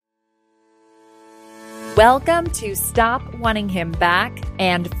Welcome to Stop Wanting Him Back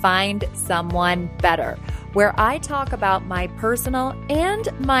and Find Someone Better, where I talk about my personal and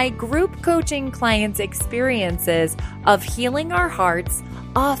my group coaching clients' experiences of healing our hearts,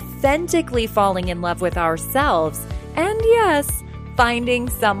 authentically falling in love with ourselves, and yes, finding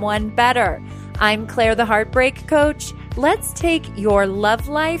someone better. I'm Claire, the Heartbreak Coach. Let's take your love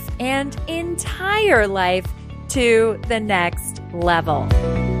life and entire life to the next level.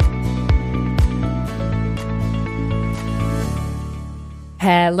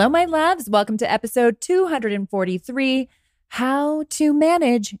 Hello, my loves. Welcome to episode 243, How to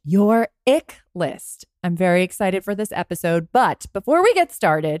Manage Your Ick List. I'm very excited for this episode, but before we get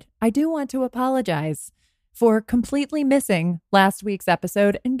started, I do want to apologize for completely missing last week's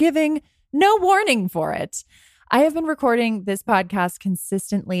episode and giving no warning for it. I have been recording this podcast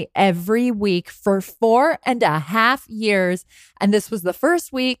consistently every week for 4.5 years, and this was the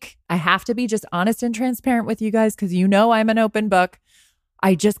first week. I have to be just honest and transparent with you guys because you know I'm an open book.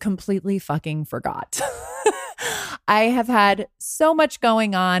 I just completely fucking forgot. I have had so much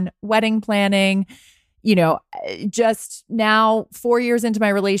going on, wedding planning, just now 4 years into my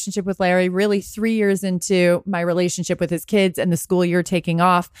relationship with Larry, really 3 years into my relationship with his kids and the school year taking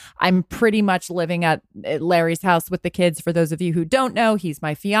off. I'm pretty much living at Larry's house with the kids. For those of you who don't know, he's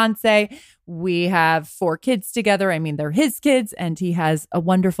my fiance. We have 4 kids together. I mean, they're his kids, and he has a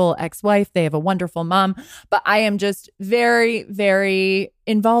wonderful ex-wife. They have a wonderful mom, but I am just very, very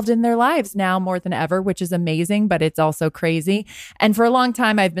involved in their lives now more than ever, which is amazing, but it's also crazy. And for a long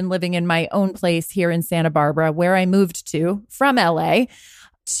time, I've been living in my own place here in Santa Barbara, where I moved to from LA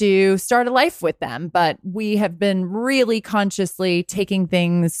to start a life with them. But we have been really consciously taking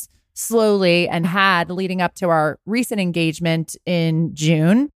things slowly and had leading up to our recent engagement in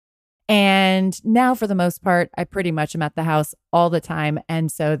June. And now, for the most part, I pretty much am at the house all the time. And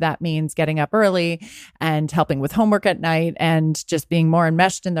so that means getting up early and helping with homework at night and just being more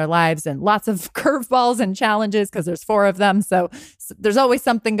enmeshed in their lives and lots of curveballs and challenges because there's 4 of them. So there's always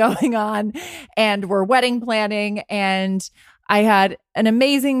something going on. And we're wedding planning. And I had an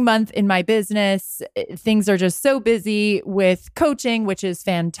amazing month in my business. Things are just so busy with coaching, which is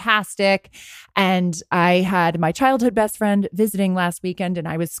fantastic. And I had my childhood best friend visiting last weekend, and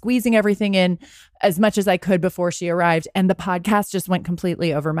I was squeezing everything in as much as I could before she arrived. And the podcast just went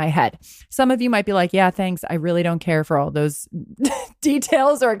completely over my head. Some of you might be like, yeah, thanks. I really don't care for all those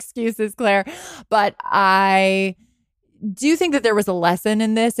details or excuses, Claire. But I do you think that there was a lesson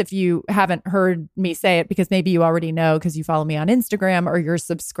in this if you haven't heard me say it, because maybe you already know because you follow me on Instagram or you're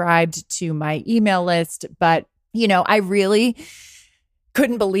subscribed to my email list. But, I really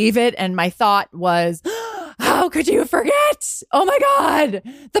couldn't believe it. And my thought was, how could you forget? Oh my God,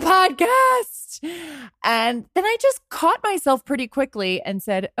 the podcast. And then I just caught myself pretty quickly and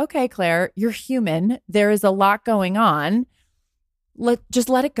said, okay, Claire, you're human. There is a lot going on. Just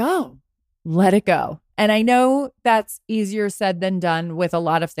let it go. Let it go. And I know that's easier said than done with a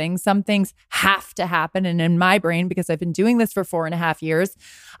lot of things. Some things have to happen. And in my brain, because I've been doing this for 4.5 years,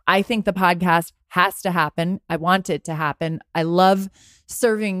 I think the podcast has to happen. I want it to happen. I love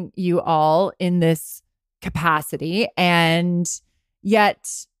serving you all in this capacity. And yet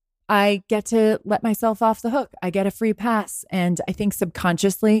I get to let myself off the hook. I get a free pass. And I think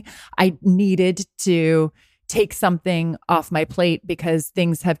subconsciously I needed to take something off my plate because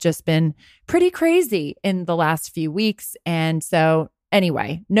things have just been pretty crazy in the last few weeks. And so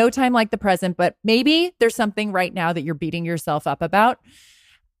anyway, no time like the present, but maybe there's something right now that you're beating yourself up about,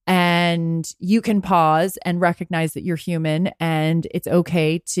 and you can pause and recognize that you're human and it's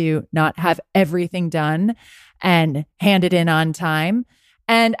okay to not have everything done and hand it in on time.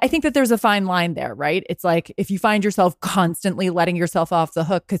 And I think that there's a fine line there, right? It's like if you find yourself constantly letting yourself off the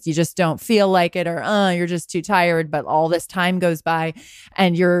hook because you just don't feel like it, or you're just too tired, but all this time goes by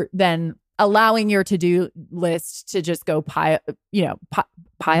and you're then allowing your to-do list to just go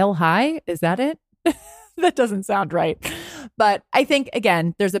pile high. Is that it? That doesn't sound right. But I think,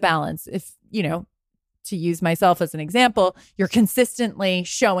 again, there's a balance. If, to use myself as an example, you're consistently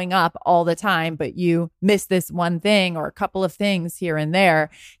showing up all the time, but you miss this one thing or a couple of things here and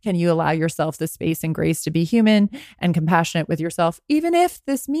there. Can you allow yourself the space and grace to be human and compassionate with yourself, even if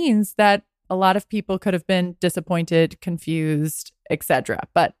this means that a lot of people could have been disappointed, confused, etc.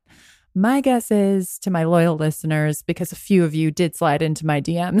 But my guess is, to my loyal listeners, because a few of you did slide into my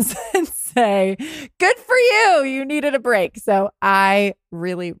DMs and say, good for you, you needed a break. So I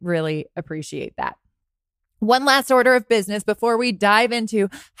really, really appreciate that. One last order of business before we dive into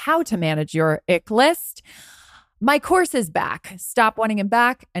how to manage your ick list. My course is back. Stop Wanting Him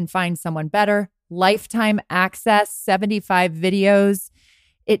Back and Find Someone Better. Lifetime access, 75 videos.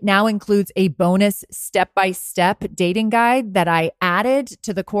 It now includes a bonus step-by-step dating guide that I added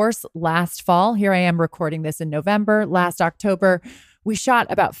to the course last fall. Here I am recording this in November. Last October, we shot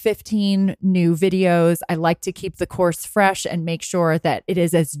about 15 new videos. I like to keep the course fresh and make sure that it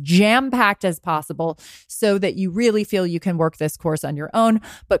is as jam-packed as possible so that you really feel you can work this course on your own.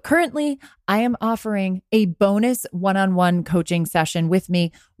 But currently, I am offering a bonus one-on-one coaching session with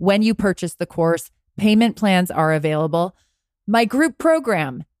me when you purchase the course. Payment plans are available. My group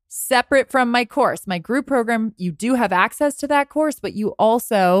program, separate from my course. My group program, you do have access to that course, but you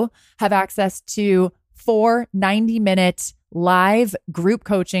also have access to 4 90-minute live group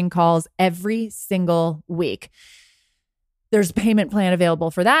coaching calls every single week. There's a payment plan available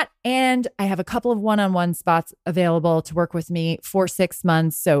for that. And I have a couple of one-on-one spots available to work with me for 6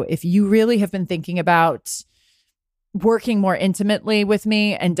 months. So if you really have been thinking about working more intimately with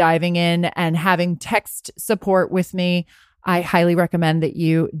me and diving in and having text support with me, I highly recommend that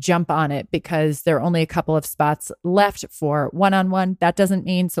you jump on it because there are only a couple of spots left for one-on-one. That doesn't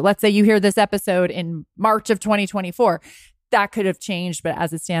mean, so let's say you hear this episode in March of 2024. That could have changed, but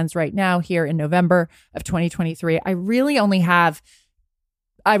as it stands right now here in November of 2023, I really only have,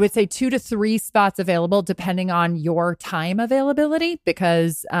 I would say 2 to 3 spots available depending on your time availability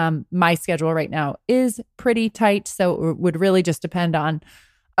because my schedule right now is pretty tight. So it would really just depend on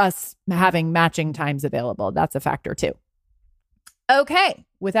us having matching times available. That's a factor too. Okay,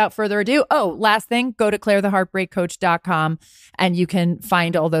 without further ado, last thing, go to clairetheheartbreakcoach.com and you can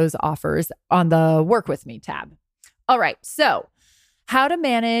find all those offers on the Work With Me tab. All right, so how to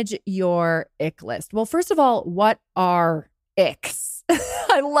manage your ick list. Well, first of all, what are icks?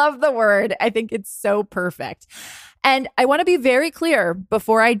 I love the word. I think it's so perfect. And I want to be very clear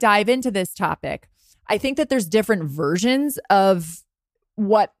before I dive into this topic. I think that there's different versions of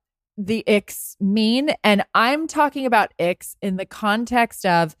what the icks mean. And I'm talking about icks in the context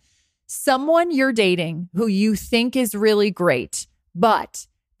of someone you're dating who you think is really great, but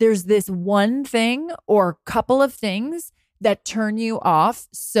there's this one thing or couple of things that turn you off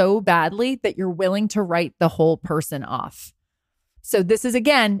so badly that you're willing to write the whole person off. So this is,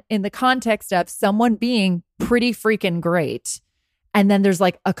 again, in the context of someone being pretty freaking great. And then there's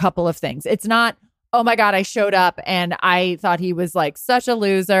like a couple of things. It's not, oh my God, I showed up and I thought he was like such a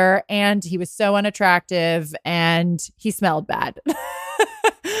loser and he was so unattractive and he smelled bad.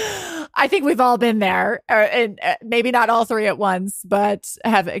 I think we've all been there, and maybe not all 3 at once, but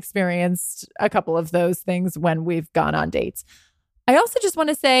have experienced a couple of those things when we've gone on dates. I also just want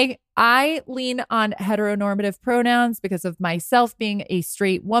to say I lean on heteronormative pronouns because of myself being a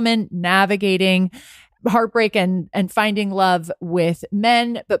straight woman navigating heartbreak and finding love with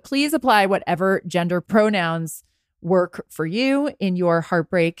men, but please apply whatever gender pronouns work for you in your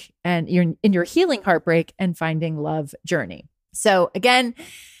heartbreak and in your healing heartbreak and finding love journey. So again,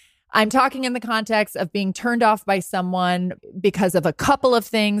 I'm talking in the context of being turned off by someone because of a couple of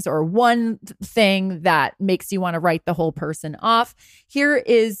things or one thing that makes you want to write the whole person off. Here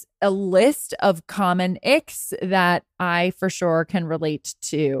is a list of common icks that I for sure can relate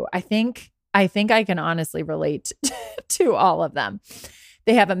to. I think I can honestly relate to all of them.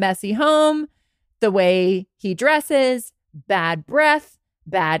 They have a messy home, the way he dresses, bad breath,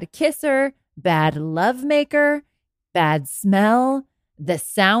 bad kisser, bad lovemaker, bad smell, the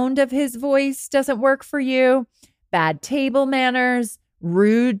sound of his voice doesn't work for you, bad table manners,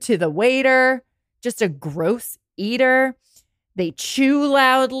 rude to the waiter, just a gross eater. They chew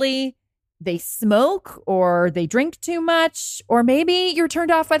loudly, they smoke or they drink too much, or maybe you're turned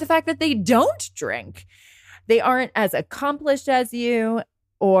off by the fact that they don't drink. They aren't as accomplished as you,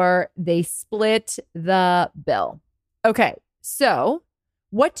 or they split the bill. Okay, so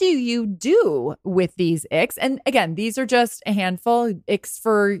what do you do with these icks? And again, these are just a handful. Icks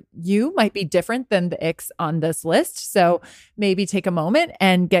for you might be different than the icks on this list. So maybe take a moment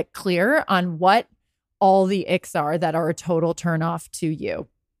and get clear on what all the icks are that are a total turnoff to you.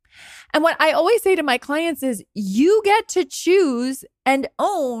 And what I always say to my clients is you get to choose and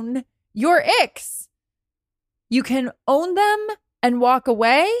own your icks. You can own them and walk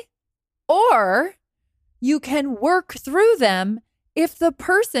away, or you can work through them if the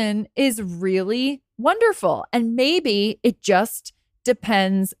person is really wonderful. And maybe it just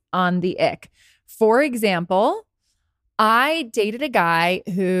depends on the ick. For example, I dated a guy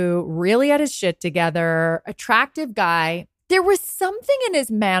who really had his shit together, attractive guy. There was something in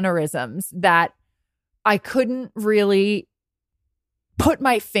his mannerisms that I couldn't really put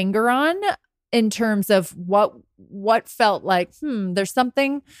my finger on in terms of what felt like, there's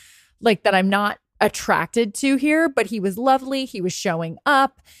something like that I'm not attracted to here, but he was lovely. He was showing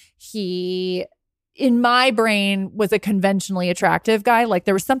up. He in my brain was a conventionally attractive guy. Like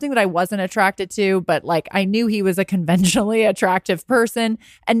there was something that I wasn't attracted to, but like I knew he was a conventionally attractive person.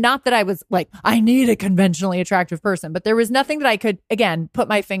 And not that I was like, I need a conventionally attractive person, but there was nothing that I could, again, put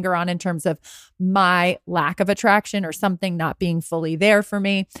my finger on in terms of my lack of attraction or something not being fully there for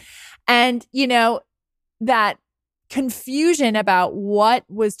me. And, you know, that confusion about what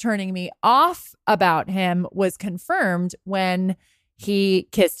was turning me off about him was confirmed when he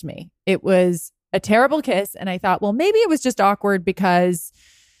kissed me. It was a terrible kiss. And I thought, well, maybe it was just awkward because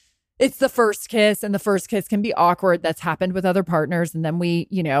it's the first kiss and the first kiss can be awkward. That's happened with other partners. And then we,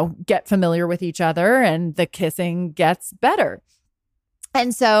 you know, get familiar with each other and the kissing gets better.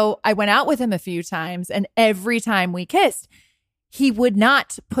 And so I went out with him a few times, and every time we kissed, he would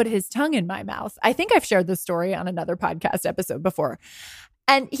not put his tongue in my mouth. I think I've shared this story on another podcast episode before.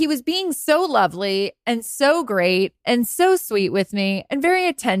 And he was being so lovely and so great and so sweet with me and very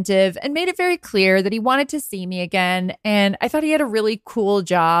attentive and made it very clear that he wanted to see me again. And I thought he had a really cool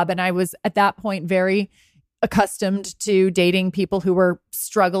job. And I was at that point very accustomed to dating people who were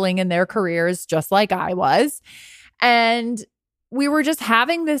struggling in their careers just like I was. And we were just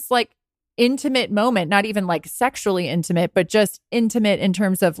having this like intimate moment, not even like sexually intimate, but just intimate in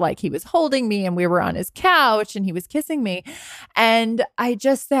terms of like he was holding me and we were on his couch and he was kissing me. And I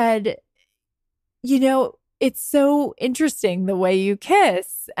just said, you know, it's so interesting the way you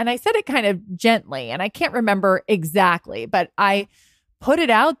kiss. And I said it kind of gently, and I can't remember exactly, but I put it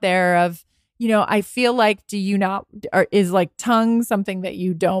out there of, you know, I feel like, do you not, or is like tongue something that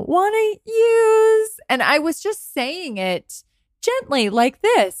you don't want to use? And I was just saying it gently like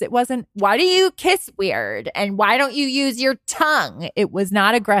this. It wasn't, why do you kiss weird? And why don't you use your tongue? It was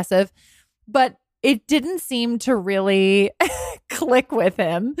not aggressive, but it didn't seem to really click with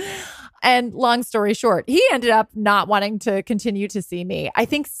him. And long story short, he ended up not wanting to continue to see me. I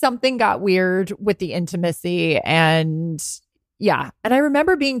think something got weird with the intimacy, and yeah. And I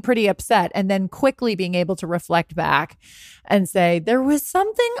remember being pretty upset and then quickly being able to reflect back and say there was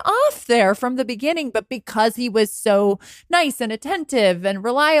something off there from the beginning, but because he was so nice and attentive and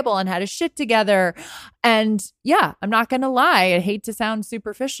reliable and had his shit together. And yeah, I'm not going to lie. I hate to sound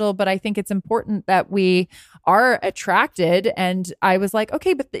superficial, but I think it's important that we are attracted. And I was like,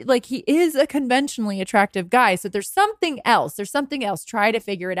 okay, but like he is a conventionally attractive guy. So there's something else. Try to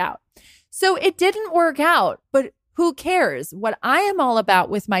figure it out. So it didn't work out, but who cares? What I am all about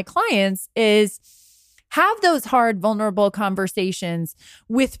with my clients is have those hard, vulnerable conversations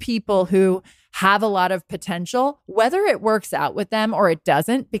with people who have a lot of potential, whether it works out with them or it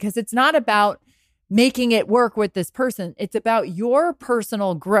doesn't, because it's not about making it work with this person. It's about your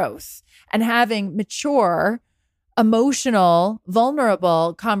personal growth and having mature, emotional,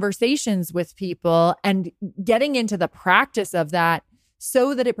 vulnerable conversations with people and getting into the practice of that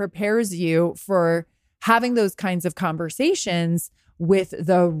so that it prepares you for having those kinds of conversations with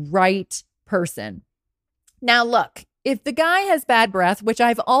the right person. Now, look, if the guy has bad breath, which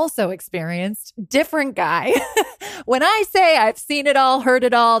I've also experienced, different guy. When I say I've seen it all, heard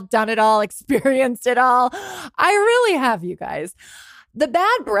it all, done it all, experienced it all, I really have, you guys. The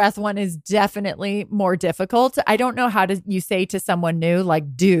bad breath one is definitely more difficult. I don't know how you say to someone new,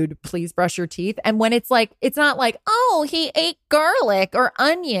 like, dude, please brush your teeth. And when it's like, it's not like, oh, he ate garlic or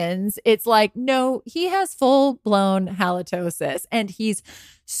onions. It's like, no, he has full blown halitosis and he's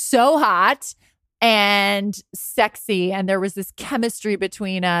so hot and sexy. And there was this chemistry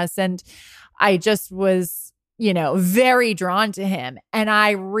between us. And I just was, you know, very drawn to him. And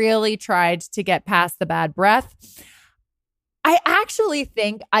I really tried to get past the bad breath. I actually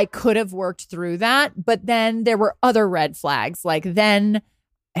think I could have worked through that, but then there were other red flags. Like then,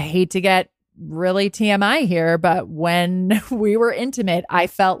 I hate to get really TMI here, but when we were intimate, I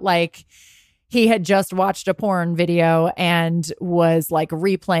felt like he had just watched a porn video and was like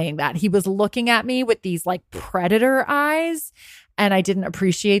replaying that. He was looking at me with these like predator eyes. And I didn't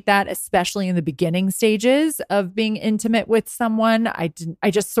appreciate that, especially in the beginning stages of being intimate with someone. I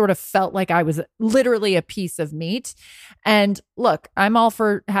just sort of felt like I was literally a piece of meat. And look, I'm all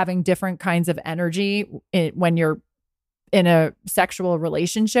for having different kinds of energy when you're in a sexual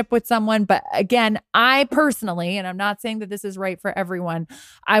relationship with someone. But again, I personally, and I'm not saying that this is right for everyone,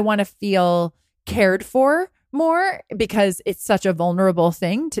 I want to feel cared for more because it's such a vulnerable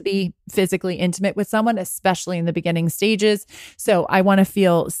thing to be physically intimate with someone, especially in the beginning stages. So I want to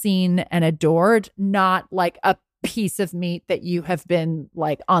feel seen and adored, not like a piece of meat that you have been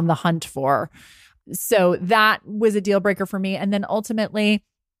like on the hunt for. So that was a deal breaker for me. And then ultimately,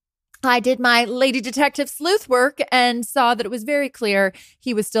 I did my lady detective sleuth work and saw that it was very clear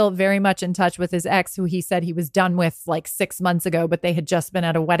he was still very much in touch with his ex, who he said he was done with like 6 months ago, but they had just been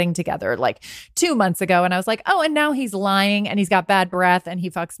at a wedding together like 2 months ago. And I was like, oh, and now he's lying and he's got bad breath and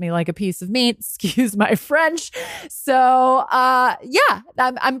he fucks me like a piece of meat. Excuse my French. So, yeah,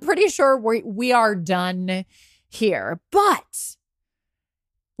 I'm pretty sure we are done here. But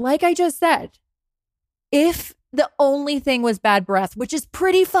like I just said, if the only thing was bad breath, which is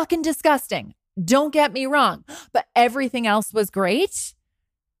pretty fucking disgusting, don't get me wrong, but everything else was great,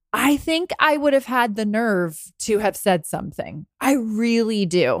 I think I would have had the nerve to have said something. I really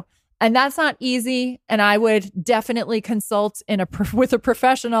do. And that's not easy. And I would definitely consult with a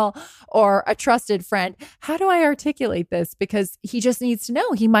professional or a trusted friend. How do I articulate this? Because he just needs to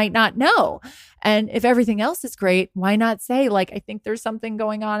know. He might not know. And if everything else is great, why not say, like, I think there's something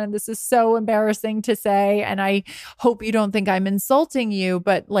going on and this is so embarrassing to say. And I hope you don't think I'm insulting you,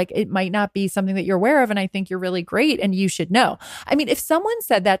 but like, it might not be something that you're aware of. And I think you're really great and you should know. I mean, if someone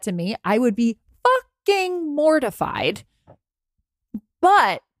said that to me, I would be fucking mortified.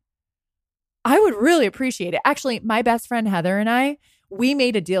 But I would really appreciate it. Actually, my best friend Heather and I, we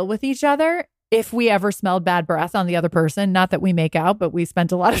made a deal with each other. If we ever smelled bad breath on the other person, not that we make out, but we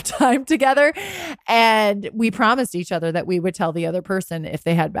spent a lot of time together, and we promised each other that we would tell the other person if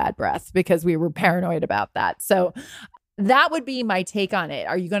they had bad breath because we were paranoid about that. So that would be my take on it.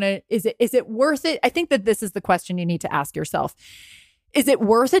 Are you going to, is it worth it? I think that this is the question you need to ask yourself. Is it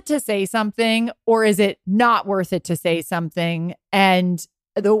worth it to say something, or is it not worth it to say something? And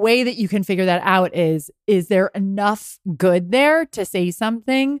the way that you can figure that out is there enough good there to say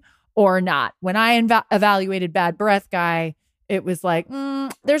something or not? When I evaluated bad breath guy, it was like,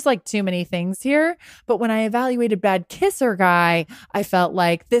 there's like too many things here. But when I evaluated bad kisser guy, I felt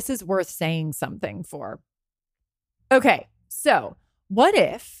like this is worth saying something for. Okay, so what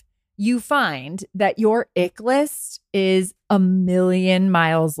if you find that your ick list is a million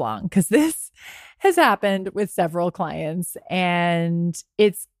miles long? Because this has happened with several clients and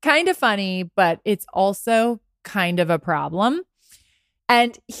it's kind of funny, but it's also kind of a problem.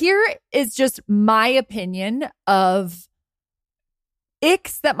 And here is just my opinion of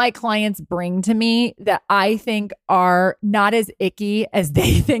icks that my clients bring to me that I think are not as icky as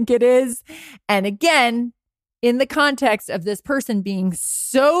they think it is. And again, in the context of this person being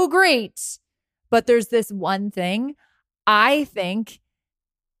so great, but there's this one thing, I think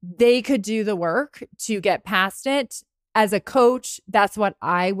they could do the work to get past it. As a coach, that's what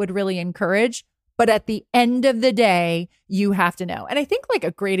I would really encourage. But at the end of the day, you have to know. And I think like a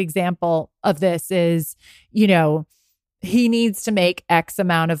great example of this is, you know, he needs to make X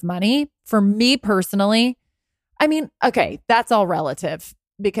amount of money. For me personally, I mean, okay, that's all relative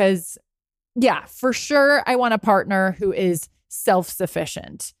because, yeah, for sure, I want a partner who is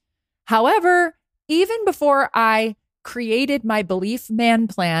self-sufficient. However, even before I created my belief man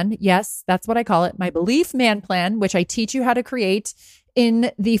plan. Yes, that's what I call it. My belief man plan, which I teach you how to create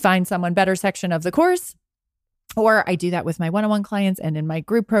in the Find Someone Better section of the course. Or I do that with my one-on-one clients and in my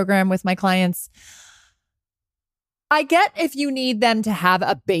group program with my clients. I get if you need them to have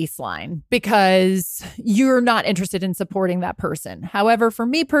a baseline because you're not interested in supporting that person. However, for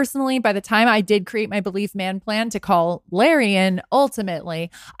me personally, by the time I did create my belief man plan to call Larry in,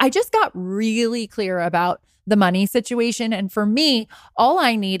 ultimately, I just got really clear about the money situation. And for me, all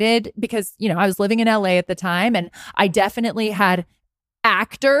I needed, because, you know, I was living in LA at the time and I definitely had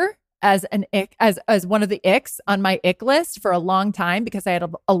actor as an ick, as one of the icks on my ick list for a long time because I had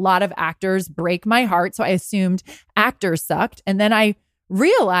a lot of actors break my heart. So I assumed actors sucked. And then I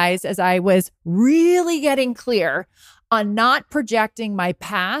realized as I was really getting clear on not projecting my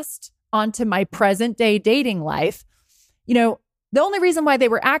past onto my present day dating life, you know, the only reason why they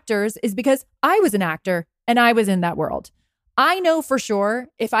were actors is because I was an actor and I was in that world. I know for sure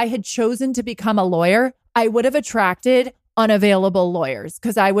if I had chosen to become a lawyer, I would have attracted unavailable lawyers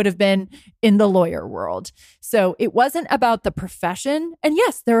because I would have been in the lawyer world. So it wasn't about the profession. And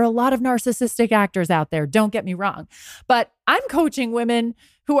yes, there are a lot of narcissistic actors out there. Don't get me wrong. But I'm coaching women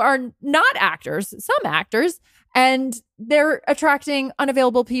who are not actors, some actors, and they're attracting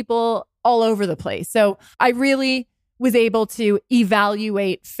unavailable people all over the place. So I really was able to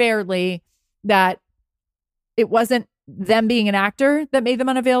evaluate fairly that it wasn't them being an actor that made them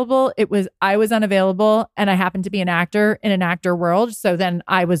unavailable. It was I was unavailable and I happened to be an actor in an actor world. So then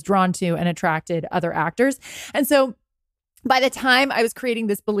I was drawn to and attracted other actors. And so by the time I was creating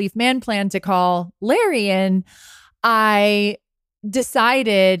this belief man plan to call Larry in, I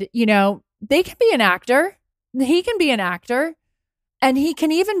decided, you know, they can be an actor. He can be an actor. And he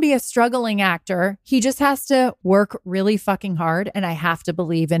can even be a struggling actor. He just has to work really fucking hard. And I have to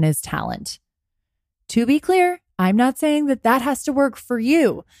believe in his talent. To be clear, I'm not saying that that has to work for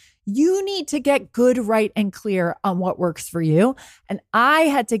you. You need to get good, right, and clear on what works for you. And I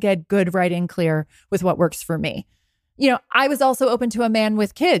had to get good, right, and clear with what works for me. I was also open to a man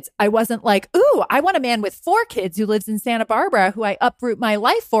with kids. I wasn't like, ooh, I want a man with 4 kids who lives in Santa Barbara who I uproot my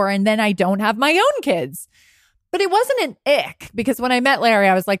life for, and then I don't have my own kids. But it wasn't an ick, because when I met Larry,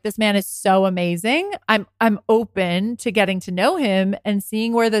 I was like, this man is so amazing. I'm open to getting to know him and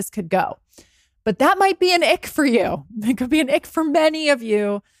seeing where this could go. But that might be an ick for you. It could be an ick for many of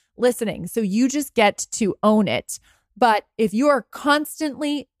you listening. So you just get to own it. But if you are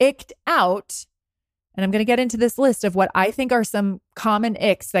constantly icked out, and I'm going to get into this list of what I think are some common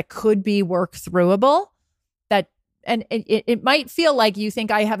icks that could be work-throughable, and it might feel like you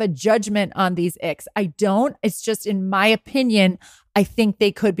think I have a judgment on these icks. I don't. It's just, in my opinion, I think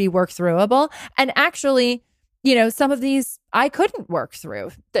they could be work-throughable. And actually, some of these I couldn't work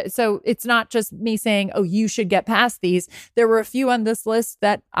through. So it's not just me saying, oh, you should get past these. There were a few on this list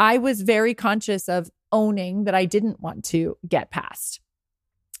that I was very conscious of owning that I didn't want to get past.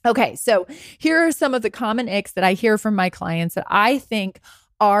 Okay, so here are some of the common icks that I hear from my clients that I think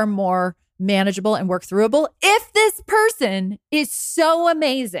are more manageable and work throughable if this person is so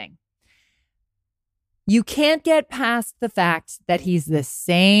amazing. You can't get past the fact that he's the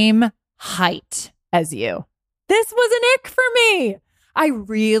same height as you. This was an ick for me. I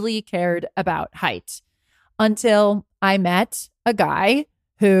really cared about height until I met a guy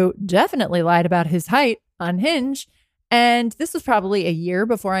who definitely lied about his height on Hinge. And this was probably a year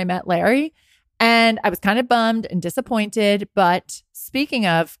before I met Larry. And I was kind of bummed and disappointed. But speaking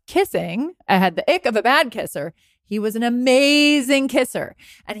of kissing, I had the ick of a bad kisser. He was an amazing kisser,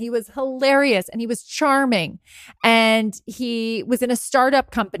 and he was hilarious, and he was charming. And he was in a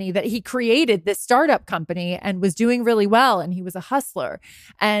startup company that he created, this startup company, and was doing really well. And he was a hustler,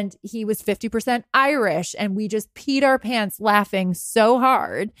 and he was 50% Irish. And we just peed our pants laughing so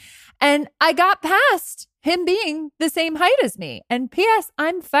hard. And I got past him being the same height as me. And P.S.,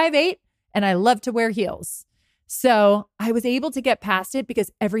 I'm 5'8", and I love to wear heels. So I was able to get past it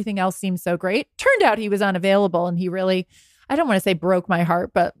because everything else seemed so great. Turned out he was unavailable, and he really, I don't want to say broke my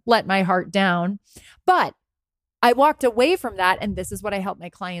heart, but let my heart down. But I walked away from that, and this is what I help my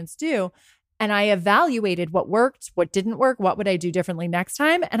clients do. And I evaluated what worked, what didn't work, what would I do differently next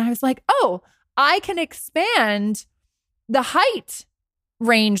time. And I was like, oh, I can expand the height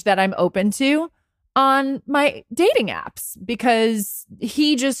range that I'm open to on my dating apps, because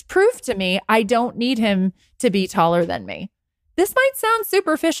he just proved to me I don't need him to be taller than me. This might sound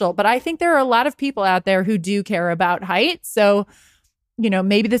superficial, but I think there are a lot of people out there who do care about height. So,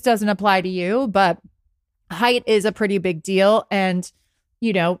 maybe this doesn't apply to you, but height is a pretty big deal. And,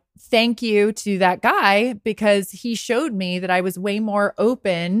 thank you to that guy, because he showed me that I was way more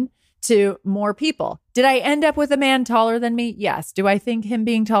open to more people. Did I end up with a man taller than me? Yes. Do I think him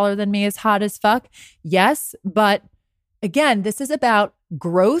being taller than me is hot as fuck? Yes. But again, this is about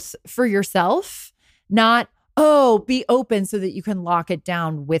growth for yourself, not, be open so that you can lock it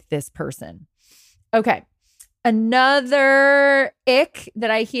down with this person. Okay. Another ick that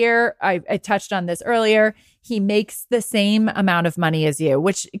I hear, I touched on this earlier. He makes the same amount of money as you,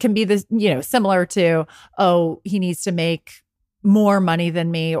 which can be this, similar to, he needs to make more money than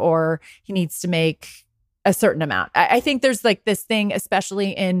me, or he needs to make a certain amount. I think there's like this thing,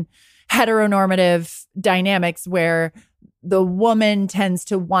 especially in heteronormative dynamics, where the woman tends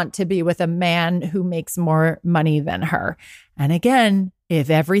to want to be with a man who makes more money than her. And again,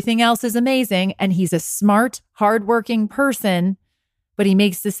 if everything else is amazing and he's a smart, hardworking person, but he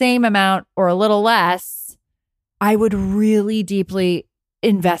makes the same amount or a little less, I would really deeply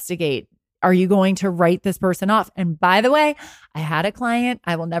investigate. Are you going to write this person off? And by the way, I had a client,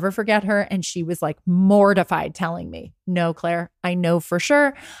 I will never forget her, and she was like mortified telling me, no, Claire, I know for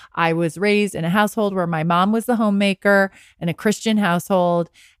sure. I was raised in a household where my mom was the homemaker, in a Christian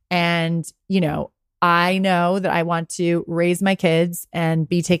household. And, I know that I want to raise my kids and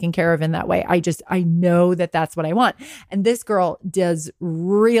be taken care of in that way. I know that that's what I want. And this girl does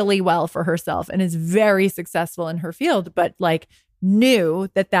really well for herself and is very successful in her field, but knew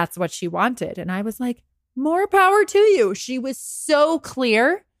that that's what she wanted. And I was like, more power to you. She was so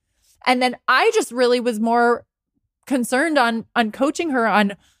clear. And then I just really was more concerned on coaching her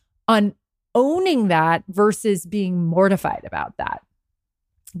on owning that versus being mortified about that,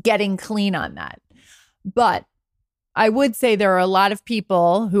 getting clean on that. But I would say there are a lot of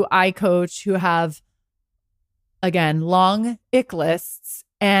people who I coach who have, again, long ick lists.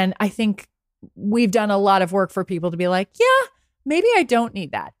 And I think we've done a lot of work for people to be like, yeah, maybe I don't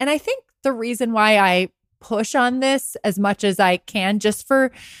need that. And I think the reason why I push on this as much as I can, just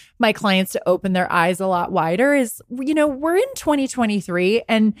for my clients to open their eyes a lot wider, is, we're in 2023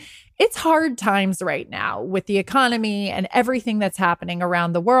 and it's hard times right now with the economy and everything that's happening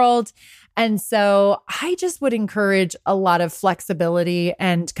around the world. And so I just would encourage a lot of flexibility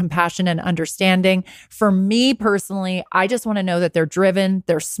and compassion and understanding. For me personally, I just want to know that they're driven,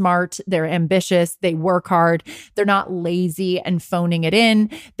 they're smart, they're ambitious, they work hard, they're not lazy and phoning it in.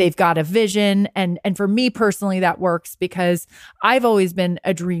 They've got a vision. And for me personally, that works because I've always been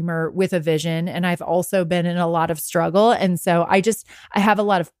a dreamer with a vision, and I've also been in a lot of struggle. And so I have a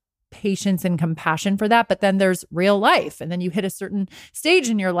lot of patience and compassion for that. But then there's real life. And then you hit a certain stage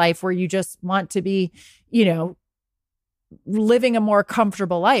in your life where you just want to be, living a more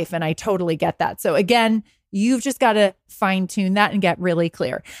comfortable life. And I totally get that. So again, you've just got to fine tune that and get really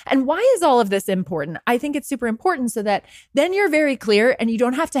clear. And why is all of this important? I think it's super important so that then you're very clear and you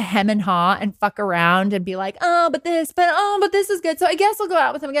don't have to hem and haw and fuck around and be like, but this is good, so I guess I'll go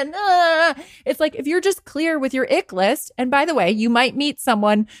out with him again. It's like, if you're just clear with your ick list, and by the way, you might meet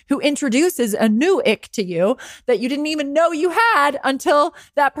someone who introduces a new ick to you that you didn't even know you had until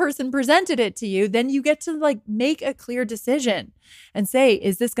that person presented it to you, then you get to make a clear decision and say,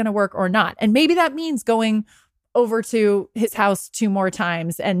 is this going to work or not? And maybe that means going over to his house 2 more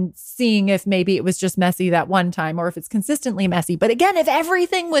times and seeing if maybe it was just messy that one time or if it's consistently messy. But again, if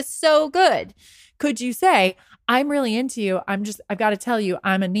everything was so good, could you say, I'm really into you. I've got to tell you,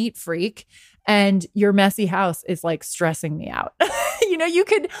 I'm a neat freak and your messy house is stressing me out. You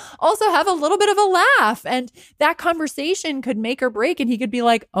could also have a little bit of a laugh, and that conversation could make or break. And he could be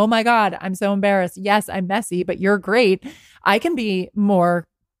like, oh my God, I'm so embarrassed. Yes, I'm messy, but you're great. I can be more,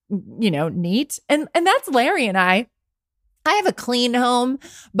 neat. And that's Larry and I have a clean home,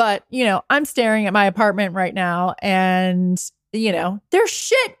 but, I'm staring at my apartment right now and, there's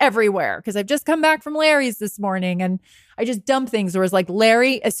shit everywhere because I've just come back from Larry's this morning and I just dump things. There was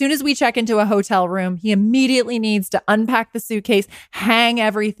Larry, as soon as we check into a hotel room, he immediately needs to unpack the suitcase, hang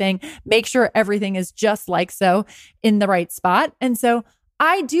everything, make sure everything is just so in the right spot. And so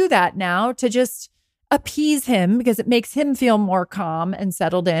I do that now to just appease him because it makes him feel more calm and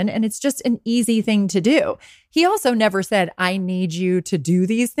settled in. And it's just an easy thing to do. He also never said, I need you to do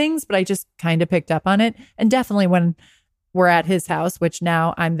these things, but I just kind of picked up on it. And definitely when we're at his house, which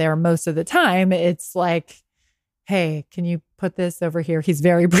now I'm there most of the time, it's hey, can you put this over here? He's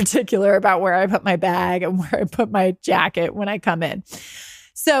very particular about where I put my bag and where I put my jacket when I come in.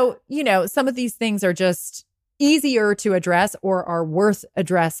 So, some of these things are just easier to address or are worth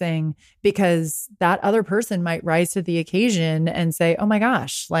addressing because that other person might rise to the occasion and say, oh my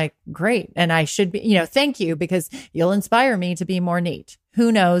gosh, great. And I should be, thank you because you'll inspire me to be more neat.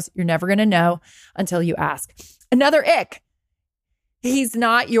 Who knows? You're never going to know until you ask. Another ick. He's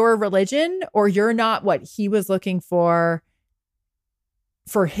not your religion, or you're not what he was looking for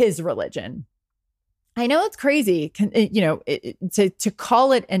his religion. I know it's crazy, to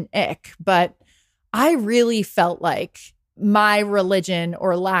call it an ick, but I really felt like my religion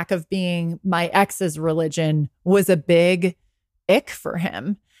or lack of being my ex's religion was a big ick for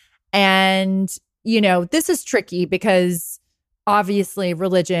him. And, this is tricky because obviously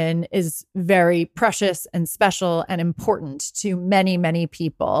religion is very precious and special and important to many, many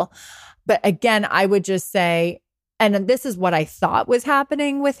people. But again, I would just say, and this is what I thought was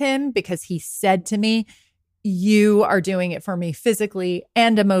happening with him because he said to me, you are doing it for me physically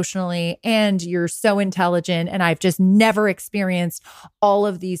and emotionally, and you're so intelligent. And I've just never experienced all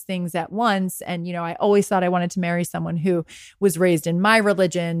of these things at once. And, I always thought I wanted to marry someone who was raised in my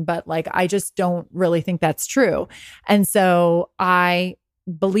religion, but I just don't really think that's true. And so I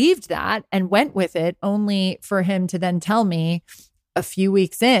believed that and went with it, only for him to then tell me a few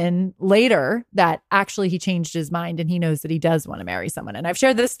weeks in later that actually he changed his mind and he knows that he does want to marry someone. And I've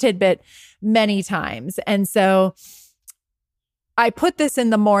shared this tidbit many times. And so I put this in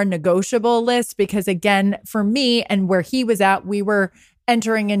the more negotiable list because, again, for me and where he was at, we were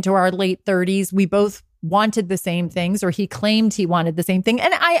entering into our late 30s. We both wanted the same things, or he claimed he wanted the same thing.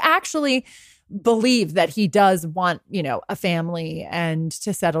 And I actually believe that he does want, a family and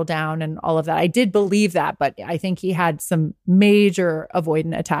to settle down and all of that. I did believe that, but I think he had some major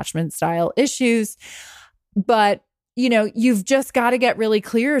avoidant attachment style issues. But, you've just got to get really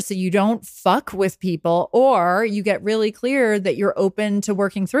clear so you don't fuck with people, or you get really clear that you're open to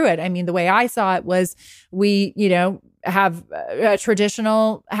working through it. I mean, the way I saw it was we, have a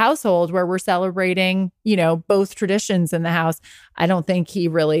traditional household where we're celebrating, both traditions in the house. I don't think he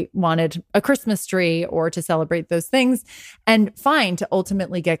really wanted a Christmas tree or to celebrate those things. And fine to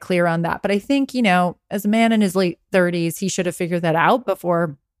ultimately get clear on that. But I think, as a man in his late 30s, he should have figured that out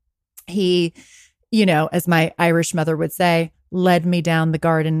before he, as my Irish mother would say, led me down the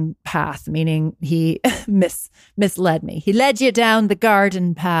garden path, meaning he misled me. He led you down the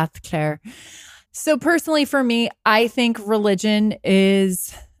garden path, Claire. So personally for me, I think religion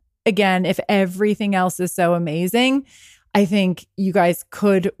is, again, if everything else is so amazing, I think you guys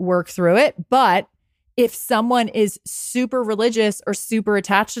could work through it. But if someone is super religious or super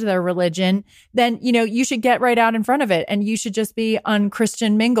attached to their religion, then, you should get right out in front of it. And you should just be on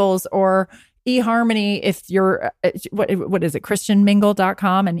Christian Mingles or eHarmony. If you're, what is it?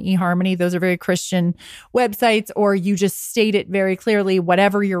 ChristianMingle.com and eHarmony. Those are very Christian websites. Or you just state it very clearly,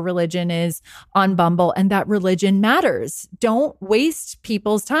 whatever your religion is on Bumble, and that religion matters. Don't waste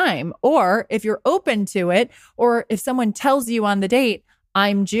people's time. Or if you're open to it, or if someone tells you on the date,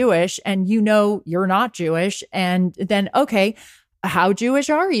 I'm Jewish, and you're not Jewish, and then, okay, how Jewish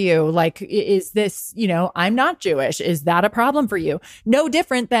are you? Like, is this, I'm not Jewish. Is that a problem for you? No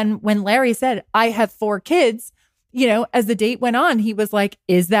different than when Larry said, I have 4 kids, as the date went on, he was like,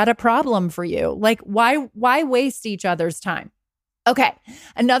 is that a problem for you? Like, why waste each other's time? Okay.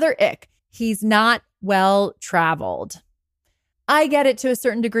 Another ick. He's not well traveled. I get it to a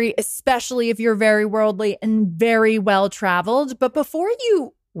certain degree, especially if you're very worldly and very well traveled. But before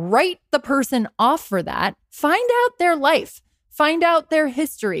you write the person off for that, find out their life. Find out their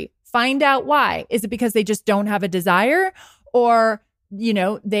history. Find out why. Is it because they just don't have a desire? Or,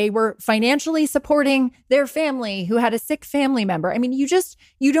 they were financially supporting their family who had a sick family member? I mean, you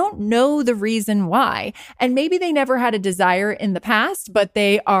don't know the reason why. And maybe they never had a desire in the past, but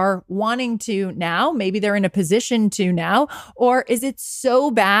they are wanting to now. Maybe they're in a position to now. Or is it so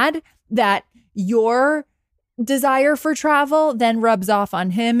bad that your desire for travel then rubs off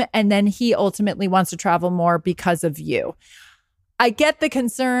on him, and then he ultimately wants to travel more because of you? I get the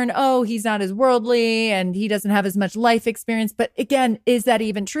concern, he's not as worldly and he doesn't have as much life experience. But again, is that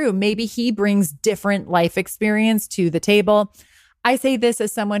even true? Maybe he brings different life experience to the table. I say this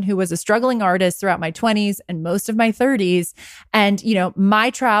as someone who was a struggling artist throughout my 20s and most of my 30s. And, my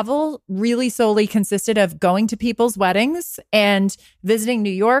travel really solely consisted of going to people's weddings and visiting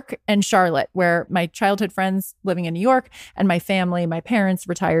New York and Charlotte, where my childhood friends living in New York and my family, my parents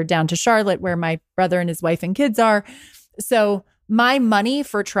retired down to Charlotte, where my brother and his wife and kids are. So my money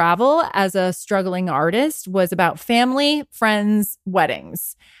for travel as a struggling artist was about family, friends,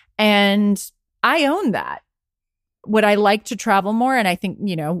 weddings. And I own that. Would I like to travel more? And I think,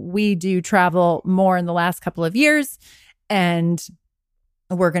 we do travel more in the last couple of years. And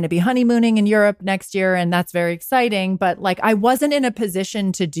we're going to be honeymooning in Europe next year. And that's very exciting. But I wasn't in a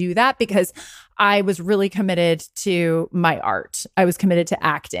position to do that because I was really committed to my art. I was committed to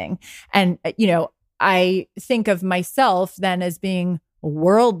acting. And, I think of myself then as being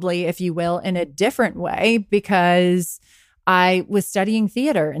worldly, if you will, in a different way, because I was studying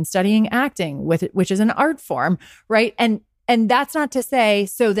theater and studying acting, which is an art form, right? And that's not to say,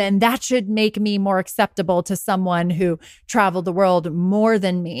 so then that should make me more acceptable to someone who traveled the world more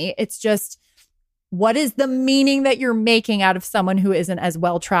than me. It's just, what is the meaning that you're making out of someone who isn't as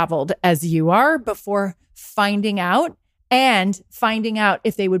well traveled as you are before finding out? And finding out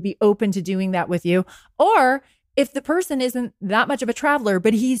if they would be open to doing that with you, or if the person isn't that much of a traveler,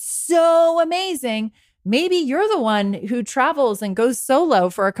 but he's so amazing, maybe you're the one who travels and goes solo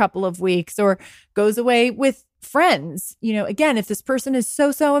for a couple of weeks or goes away with friends. Again, if this person is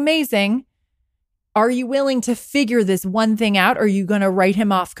so amazing, are you willing to figure this one thing out? Or are you going to write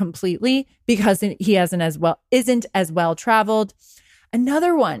him off completely because he isn't as well traveled?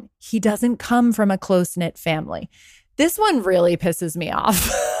 Another one, he doesn't come from a close-knit family. This one really pisses me off.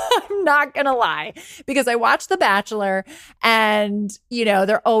 I'm not going to lie, because I watch The Bachelor and,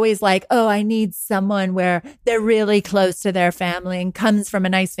 they're always like, I need someone where they're really close to their family and comes from a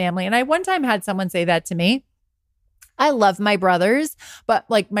nice family. And I one time had someone say that to me. I love my brothers, but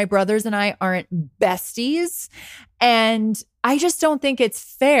my brothers and I aren't besties. And I just don't think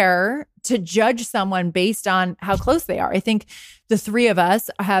it's fair to judge someone based on how close they are. I think the 3 of us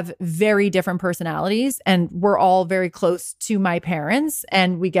have very different personalities, and we're all very close to my parents,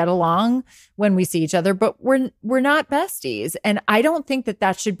 and we get along when we see each other, but we're not besties. And I don't think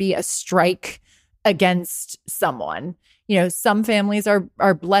that should be a strike against someone. Some families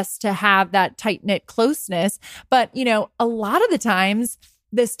are blessed to have that tight-knit closeness, but a lot of the times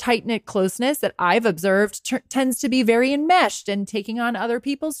this tight-knit closeness that I've observed tends to be very enmeshed and taking on other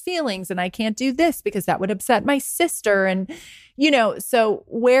people's feelings. And I can't do this because that would upset my sister. And, so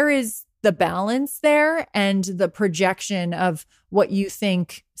where is the balance there and the projection of what you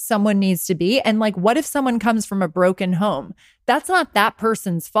think someone needs to be? And like, what if someone comes from a broken home? That's not that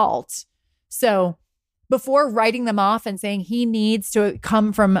person's fault. So before writing them off and saying he needs to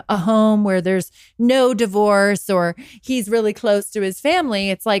come from a home where there's no divorce or he's really close to his family,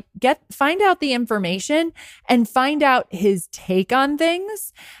 it's like find out the information and find out his take on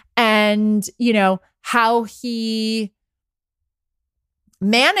things and, how he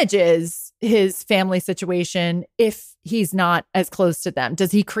manages his family situation if he's not as close to them.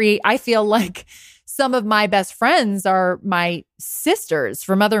 Does he create? I feel like some of my best friends are my sisters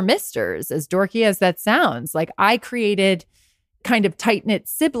from other misters, as dorky as that sounds. Like I created kind of tight-knit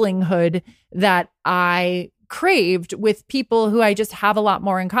siblinghood that I craved with people who I just have a lot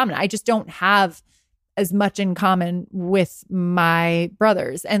more in common. I just don't have as much in common with my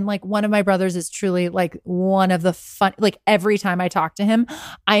brothers. And like one of my brothers is truly like one of the fun, like every time I talk to him,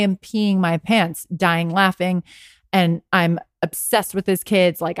 I am peeing my pants, dying laughing. And I'm obsessed with his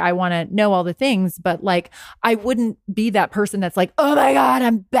kids. Like I want to know all the things, but like I wouldn't be that person that's like, oh my God,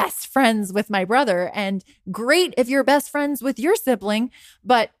 I'm best friends with my brother. And great if you're best friends with your sibling,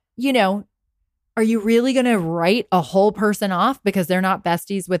 but are you really going to write a whole person off because they're not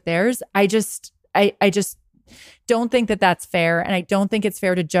besties with theirs? I just don't think that that's fair. And I don't think it's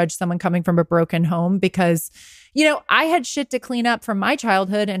fair to judge someone coming from a broken home because, I had shit to clean up from my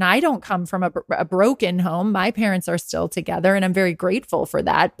childhood and I don't come from a broken home. My parents are still together and I'm very grateful for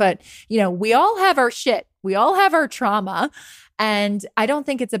that. But, we all have our shit. We all have our trauma. And I don't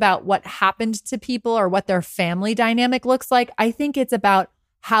think it's about what happened to people or what their family dynamic looks like. I think it's about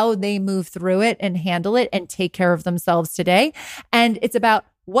how they move through it and handle it and take care of themselves today. And it's about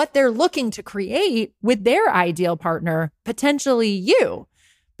what they're looking to create with their ideal partner, potentially you.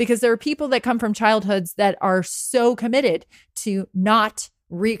 Because there are people that come from childhoods that are so committed to not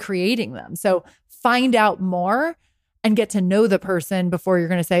recreating them. So find out more and get to know the person before you're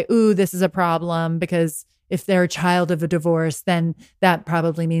going to say, ooh, this is a problem. Because if they're a child of a divorce, then that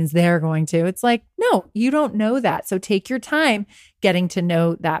probably means they're going to. It's like, no, you don't know that. So take your time getting to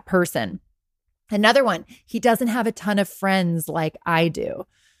know that person. Another one, he doesn't have a ton of friends like I do.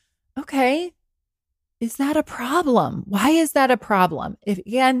 Okay. Is that a problem? Why is that a problem? If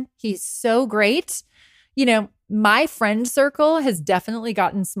again, he's so great. My friend circle has definitely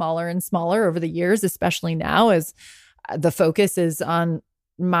gotten smaller and smaller over the years, especially now as the focus is on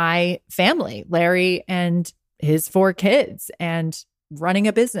my family, Larry and his 4 kids and running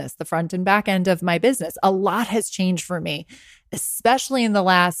a business, the front and back end of my business. A lot has changed for me, especially in the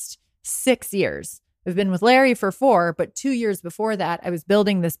last 6 years. I've been with Larry for 4, but 2 years before that, I was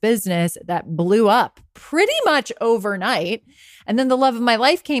building this business that blew up pretty much overnight. And then the love of my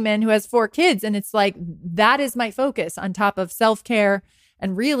life came in, who has 4 kids. And it's like, that is my focus on top of self-care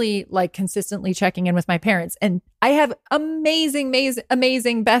and really like consistently checking in with my parents. And I have amazing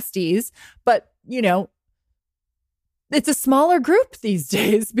besties, but it's a smaller group these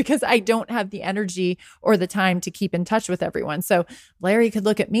days because I don't have the energy or the time to keep in touch with everyone. So Larry could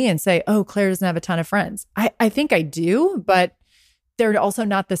look at me and say, oh, Claire doesn't have a ton of friends. I think I do, but they're also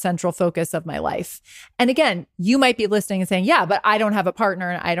not the central focus of my life. And again, you might be listening and saying, yeah, but I don't have a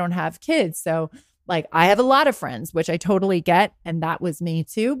partner and I don't have kids. So like I have a lot of friends, which I totally get. And that was me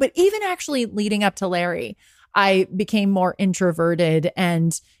too. But even actually leading up to Larry, I became more introverted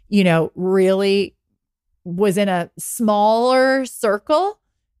and, really was in a smaller circle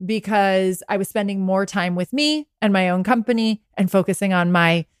because I was spending more time with me and my own company and focusing on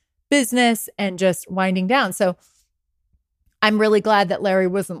my business and just winding down. So I'm really glad that Larry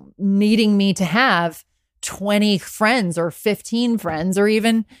wasn't needing me to have 20 friends or 15 friends or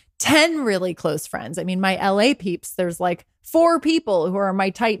even 10 really close friends. I mean, my LA peeps, there's like 4 people who are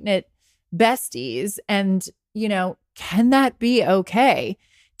my tight-knit besties. And, can that be okay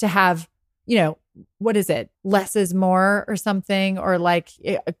to have, what is it? Less is more or something, or like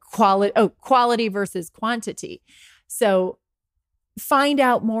quality versus quantity. So find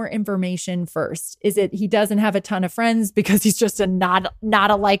out more information first. Is it he doesn't have a ton of friends because he's just not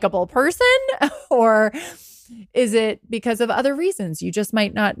a likable person? Or is it because of other reasons you just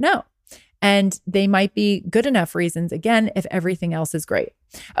might not know? And they might be good enough reasons, again, if everything else is great.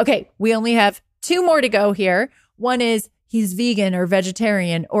 Okay, we only have 2 more to go here. One is he's vegan or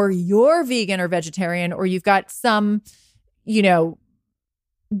vegetarian, or you're vegan or vegetarian, or you've got some,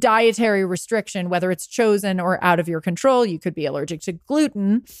 dietary restriction, whether it's chosen or out of your control. You could be allergic to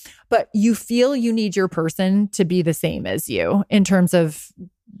gluten, but you feel you need your person to be the same as you in terms of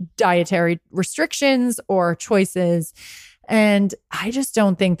dietary restrictions or choices. And I just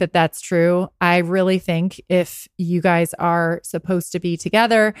don't think that that's true. I really think if you guys are supposed to be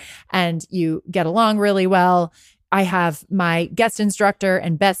together and you get along really well, I have my guest instructor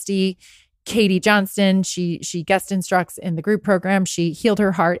and bestie, Katie Johnston. She guest instructs in the group program. She healed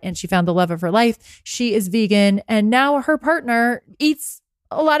her heart and she found the love of her life. She is vegan, and now her partner eats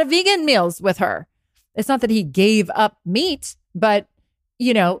a lot of vegan meals with her. It's not that he gave up meat, but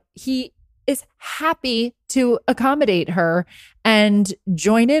he is happy to accommodate her and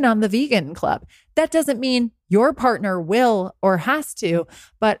join in on the vegan club. That doesn't mean your partner will or has to,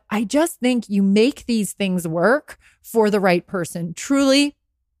 but I just think you make these things work for the right person. Truly,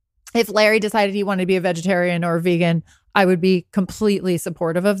 if Larry decided he wanted to be a vegetarian or a vegan, I would be completely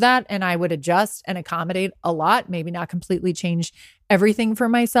supportive of that. And I would adjust and accommodate a lot, maybe not completely change everything for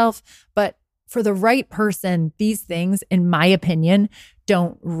myself, but for the right person, these things, in my opinion,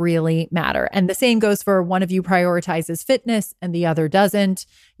 don't really matter. And the same goes for one of you prioritizes fitness and the other doesn't.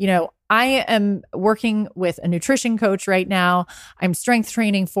 I am working with a nutrition coach right now. I'm strength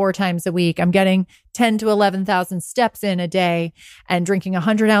training 4 times a week. I'm getting 10 to 11,000 steps in a day and drinking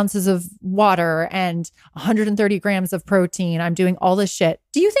 100 ounces of water and 130 grams of protein. I'm doing all this shit.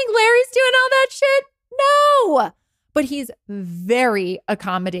 Do you think Larry's doing all that shit? No. But he's very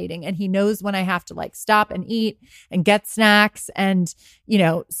accommodating, and he knows when I have to stop and eat and get snacks. And,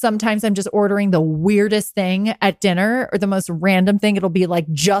 sometimes I'm just ordering the weirdest thing at dinner or the most random thing. It'll be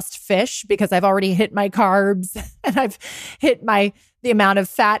just fish because I've already hit my carbs and I've hit the amount of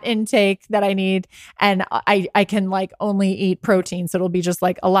fat intake that I need. And I can only eat protein. So it'll be just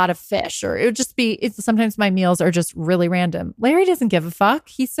a lot of fish, or it would just be, sometimes my meals are just really random. Larry doesn't give a fuck.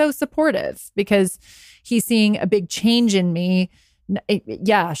 He's so supportive because he's seeing a big change in me.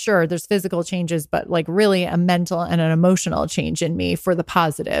 Yeah, sure, there's physical changes, but really a mental and an emotional change in me for the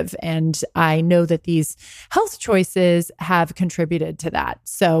positive. And I know that these health choices have contributed to that.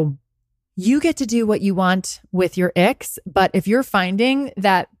 So you get to do what you want with your icks. But if you're finding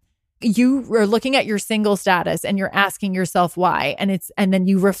that you are looking at your single status and you're asking yourself why, and then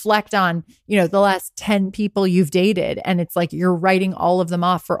you reflect on, the last 10 people you've dated, and it's you're writing all of them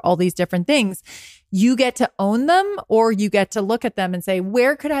off for all these different things, you get to own them, or you get to look at them and say,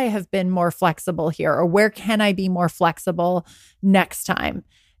 where could I have been more flexible here? Or where can I be more flexible next time?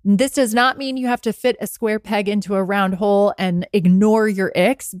 This does not mean you have to fit a square peg into a round hole and ignore your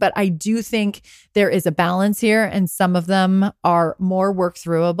icks, but I do think there is a balance here, and some of them are more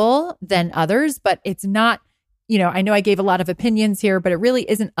work-throughable than others, but it's not, I know I gave a lot of opinions here, but it really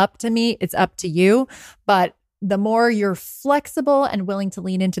isn't up to me. It's up to you. But the more you're flexible and willing to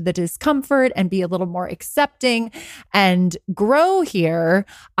lean into the discomfort and be a little more accepting and grow here,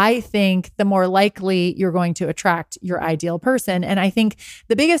 I think the more likely you're going to attract your ideal person. And I think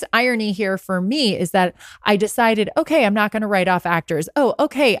the biggest irony here for me is that I decided, okay, I'm not going to write off actors. Oh,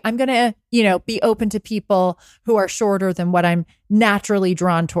 okay, I'm going to, be open to people who are shorter than what I'm naturally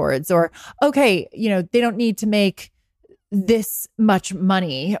drawn towards. Or, okay, they don't need to make this much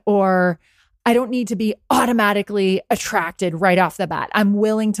money, or I don't need to be automatically attracted right off the bat. I'm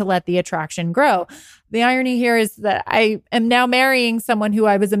willing to let the attraction grow. The irony here is that I am now marrying someone who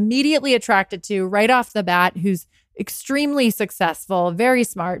I was immediately attracted to right off the bat, who's extremely successful, very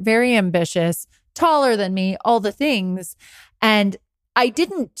smart, very ambitious, taller than me, all the things. And I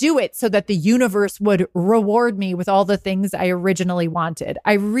didn't do it so that the universe would reward me with all the things I originally wanted.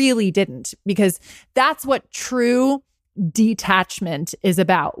 I really didn't, because that's what true detachment is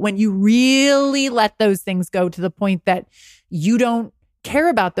about. When you really let those things go to the point that you don't care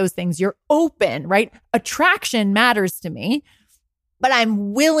about those things, you're open, right? Attraction matters to me, but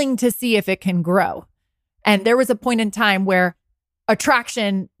I'm willing to see if it can grow. And there was a point in time where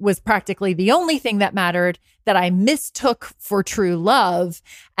attraction was practically the only thing that mattered, that I mistook for true love,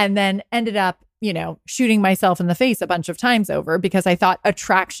 and then ended up shooting myself in the face a bunch of times over because I thought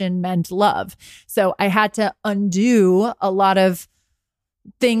attraction meant love. So I had to undo a lot of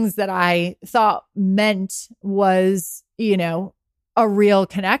things that I thought meant was, a real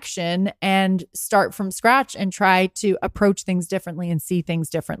connection, and start from scratch and try to approach things differently and see things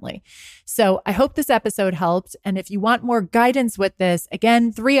differently. So I hope this episode helped. And if you want more guidance with this,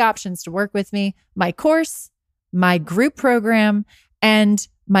 again, 3 options to work with me: my course, my group program, and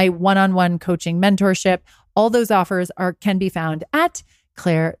my one-on-one coaching mentorship. All those offers can be found at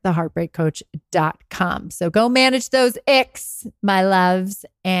ClaireTheHeartbreakCoach.com. So go manage those icks, my loves.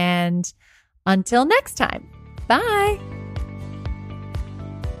 And until next time, bye.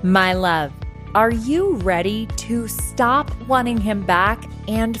 My love, are you ready to stop wanting him back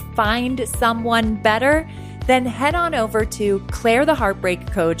and find someone better? Then head on over to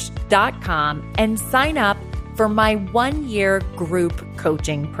ClaireTheHeartbreakCoach.com and sign up for my 1-year group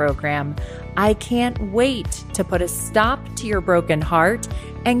coaching program. I can't wait to put a stop to your broken heart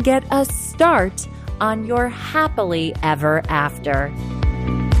and get a start on your happily ever after.